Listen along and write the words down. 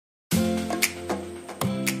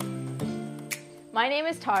My name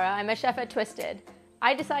is Tara, I'm a chef at Twisted.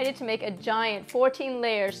 I decided to make a giant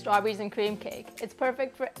 14-layer strawberries and cream cake. It's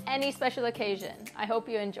perfect for any special occasion. I hope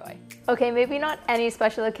you enjoy. Okay, maybe not any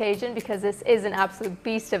special occasion because this is an absolute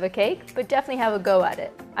beast of a cake, but definitely have a go at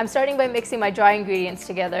it. I'm starting by mixing my dry ingredients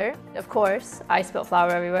together. Of course, I spill flour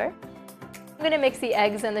everywhere. I'm gonna mix the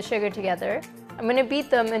eggs and the sugar together. I'm gonna beat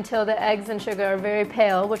them until the eggs and sugar are very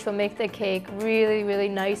pale, which will make the cake really, really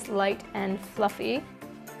nice, light, and fluffy.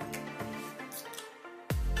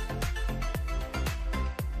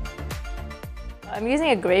 I'm using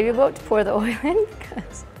a gravy boat to pour the oil in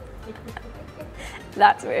because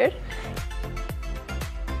that's weird.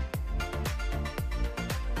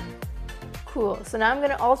 Cool, so now I'm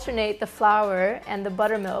gonna alternate the flour and the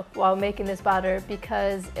buttermilk while making this batter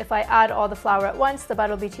because if I add all the flour at once, the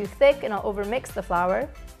batter will be too thick and I'll overmix the flour.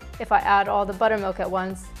 If I add all the buttermilk at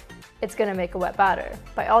once, it's gonna make a wet batter.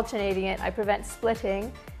 By alternating it, I prevent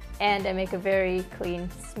splitting and I make a very clean,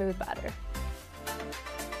 smooth batter.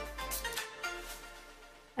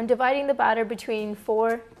 I'm dividing the batter between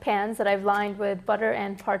 4 pans that I've lined with butter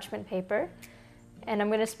and parchment paper. And I'm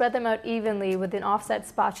going to spread them out evenly with an offset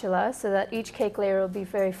spatula so that each cake layer will be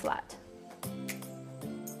very flat.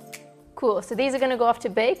 Cool, so these are going to go off to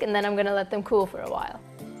bake and then I'm going to let them cool for a while.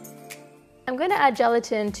 I'm going to add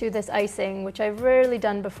gelatin to this icing, which I've rarely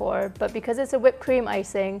done before, but because it's a whipped cream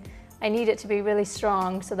icing, I need it to be really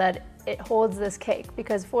strong so that it holds this cake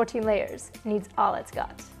because 14 layers needs all it's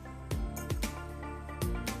got.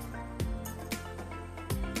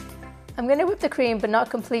 I'm going to whip the cream, but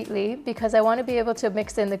not completely, because I want to be able to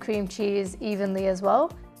mix in the cream cheese evenly as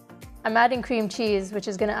well. I'm adding cream cheese, which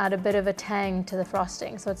is going to add a bit of a tang to the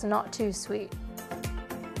frosting, so it's not too sweet.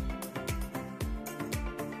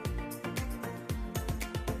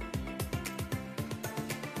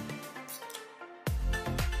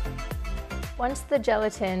 Once the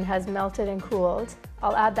gelatin has melted and cooled,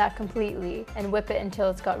 I'll add that completely and whip it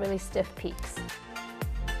until it's got really stiff peaks.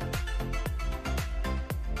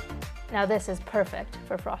 Now this is perfect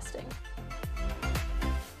for frosting.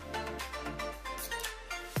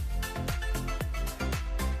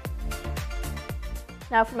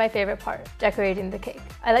 Now for my favorite part, decorating the cake.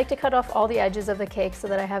 I like to cut off all the edges of the cake so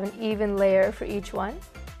that I have an even layer for each one.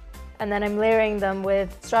 And then I'm layering them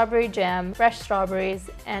with strawberry jam, fresh strawberries,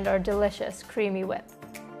 and our delicious creamy whip.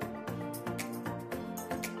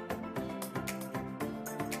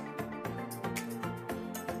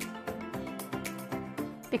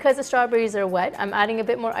 Because the strawberries are wet, I'm adding a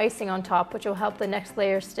bit more icing on top, which will help the next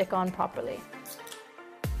layer stick on properly.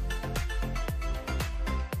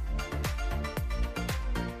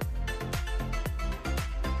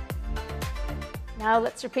 Now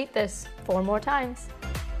let's repeat this 4 more times.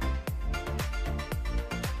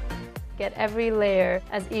 Get every layer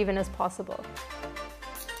as even as possible.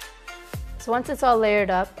 So once it's all layered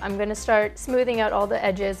up, I'm going to start smoothing out all the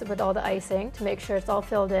edges with all the icing to make sure it's all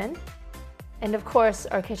filled in. And of course,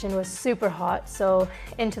 our kitchen was super hot, so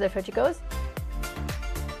into the fridge it goes.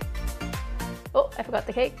 Oh, I forgot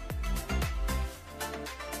the cake.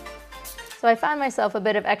 So I found myself a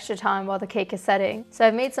bit of extra time while the cake is setting. So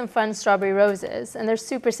I've made some fun strawberry roses, and they're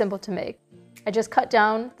super simple to make. I just cut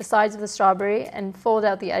down the sides of the strawberry and fold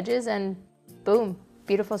out the edges, and boom,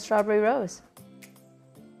 beautiful strawberry rose.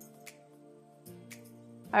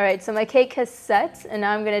 All right, so my cake has set, and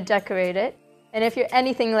now I'm gonna decorate it. And if you're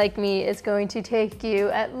anything like me, it's going to take you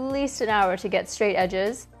at least an hour to get straight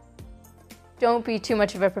edges. Don't be too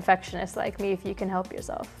much of a perfectionist like me if you can help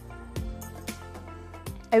yourself.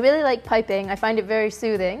 I really like piping, I find it very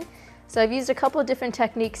soothing. So I've used a couple of different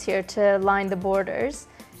techniques here to line the borders.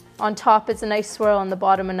 On top it's a nice swirl, on the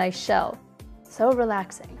bottom a nice shell. So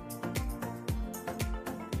relaxing.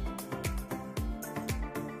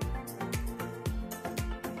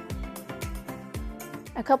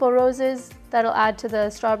 A couple roses, that'll add to the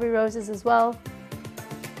strawberry roses as well.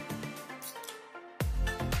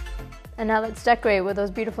 And now let's decorate with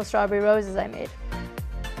those beautiful strawberry roses I made.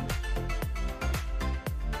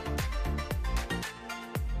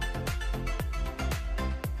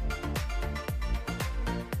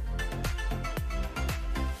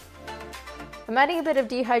 I'm adding a bit of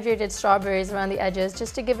dehydrated strawberries around the edges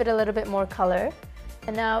just to give it a little bit more color.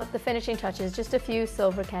 And now the finishing touches, just a few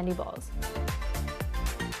silver candy balls.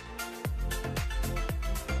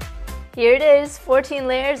 Here it is, 14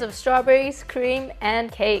 layers of strawberries, cream,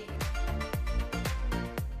 and cake.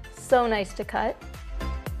 So nice to cut.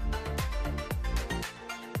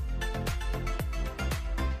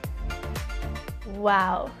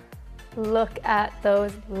 Wow, look at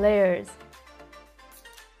those layers.